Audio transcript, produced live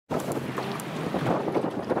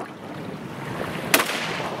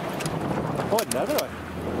Another one.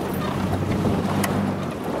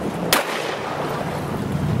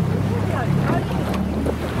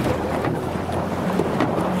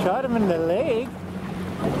 Shot him in the leg.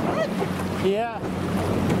 Yeah.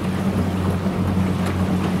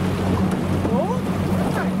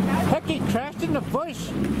 Heck, he crashed in the bush.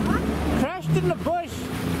 Crashed in the bush.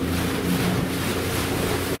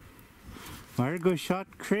 Margot shot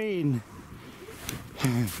crane.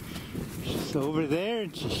 She's over there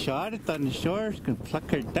and she shot it on the shore. She can pluck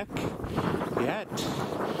her duck. Yeah, it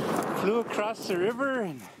flew across the river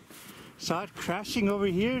and saw it crashing over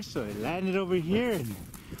here, so it landed over here and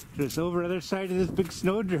it was over the other side of this big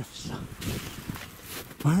snowdrift. So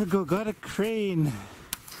Margot got a crane.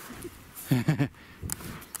 On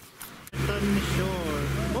the shore.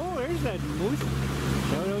 Oh, there's that moose.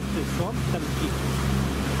 Shout out to Swamp Donkey.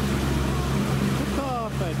 Took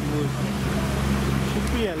off that moose. Should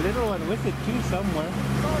be a little one with it too somewhere.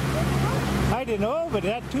 I don't know, but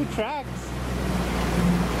it had 2 tracks.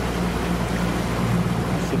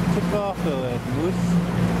 So it took off that moose.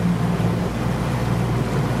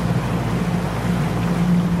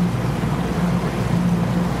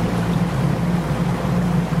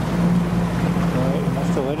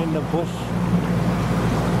 Must have went in the bush.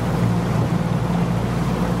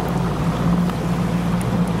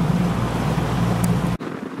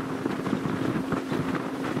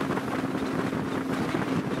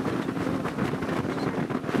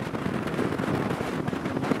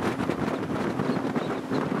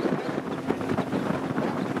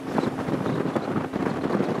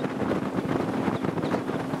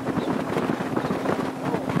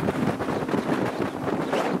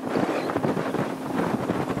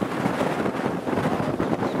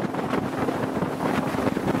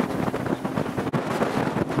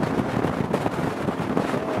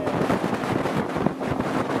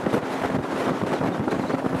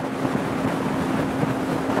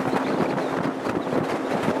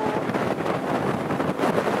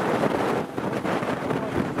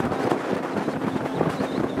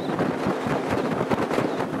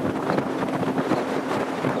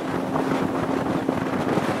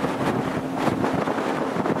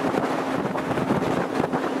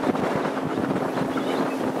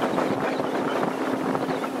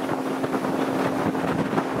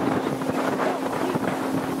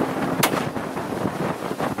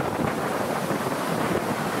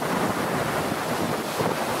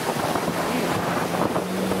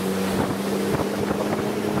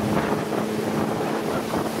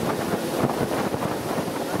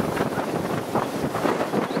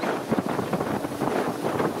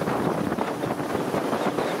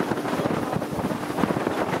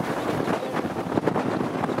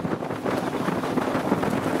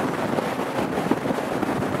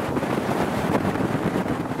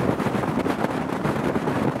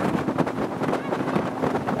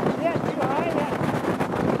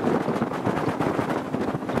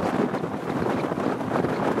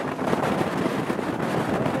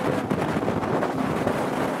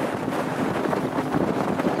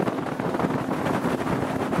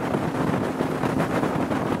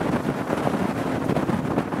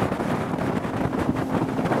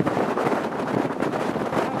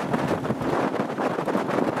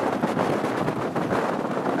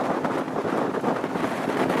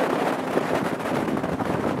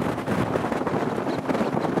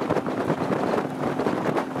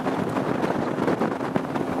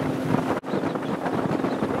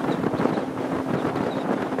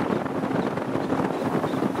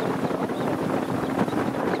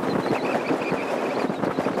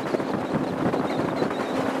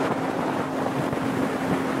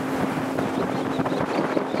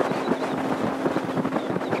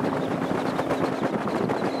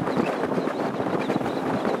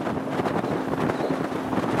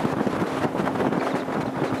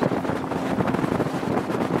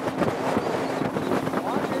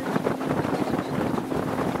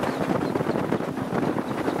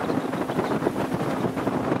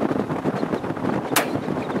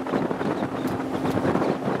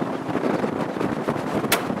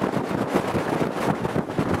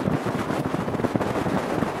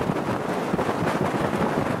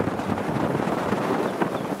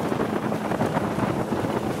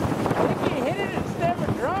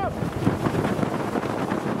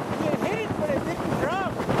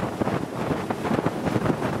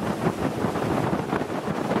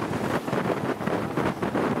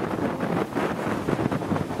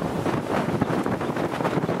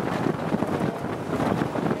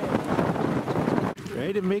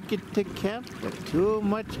 Try to make it to camp, but too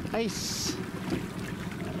much ice.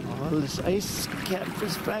 All this ice camp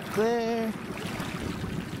is back there.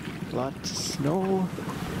 Lots of snow.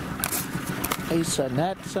 Ice on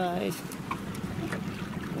that side.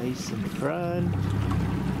 Ice in front.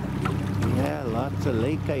 Yeah, lots of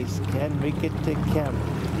lake ice. Can't make it to camp.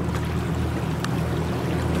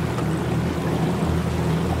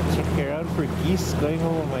 Check around for geese going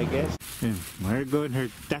home, I guess. And Margot and her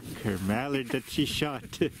duck, her mallard that she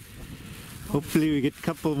shot. Hopefully we get a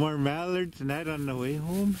couple more mallards and that on the way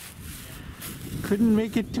home. Couldn't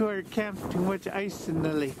make it to our camp. Too much ice in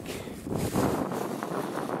the lake.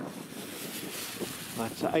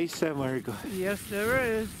 Lots of ice there, Margot. Yes, there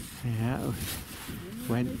is. Yeah.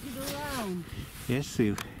 Yes,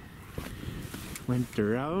 we went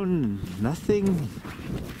around and nothing.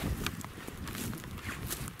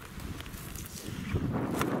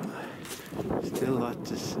 Still lots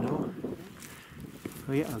of snow.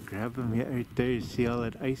 Oh yeah, I'll grab them. Yeah, right there. You see all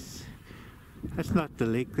that ice? That's not the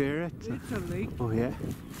lake there. It's a lake. Oh yeah.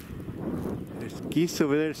 There's geese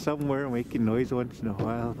over there somewhere making noise once in a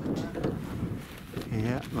while. But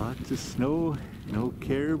yeah, lots of snow. No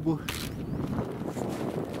caribou.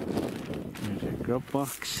 There's a grub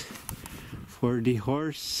box for the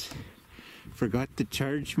horse. Forgot to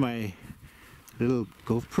charge my little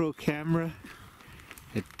GoPro camera.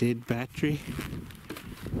 A dead battery.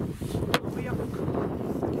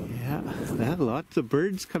 Yeah, well, lots of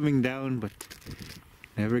birds coming down, but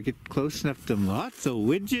never get close enough to them. Lots of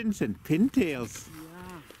widgeons and pintails.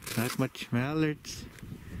 Yeah. Not much mallards.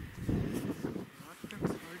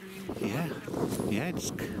 Yeah, yeah, it's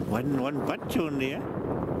one bunch only. Yeah.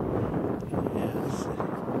 Yes.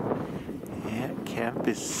 Yeah, camp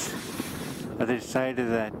is other side of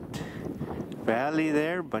that valley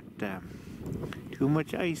there, but too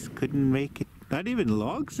much ice, couldn't make it. Not even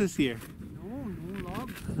logs this year. No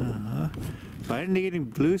logs. Finally getting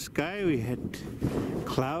blue sky. We had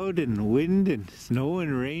cloud and wind and snow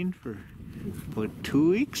and rain for about 2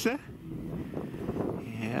 weeks.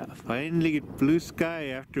 Yeah, finally get blue sky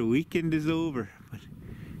after weekend is over. But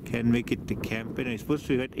can't make it to camping. I'm supposed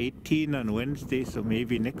to get 18 on Wednesday, so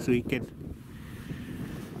maybe next weekend.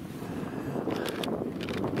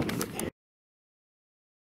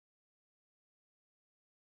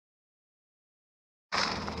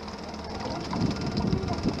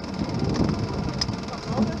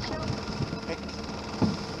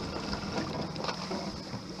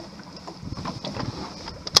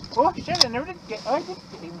 Oh shit, I never did get, oh I did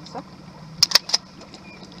get even stuff.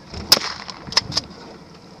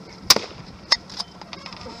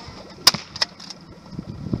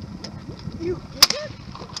 You get it?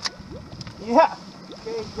 Yeah.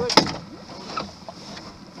 Okay, good.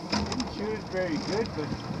 Didn't shoot it very good, but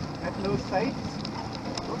had no sights.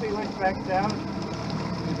 Probably went back down. It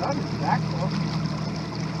was on his back though.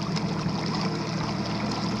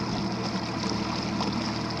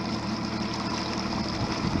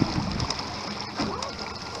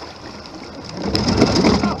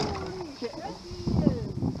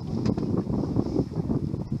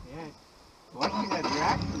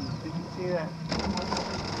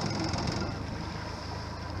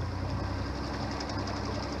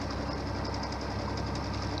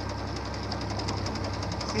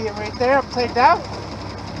 See him right there, upside down?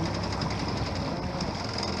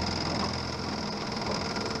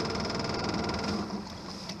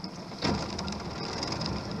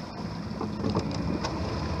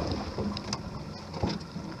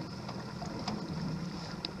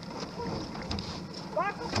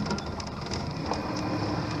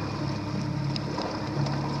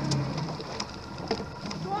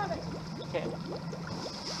 Okay.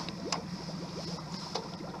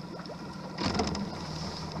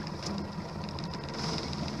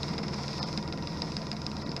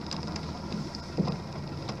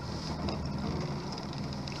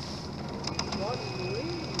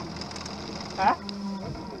 Huh?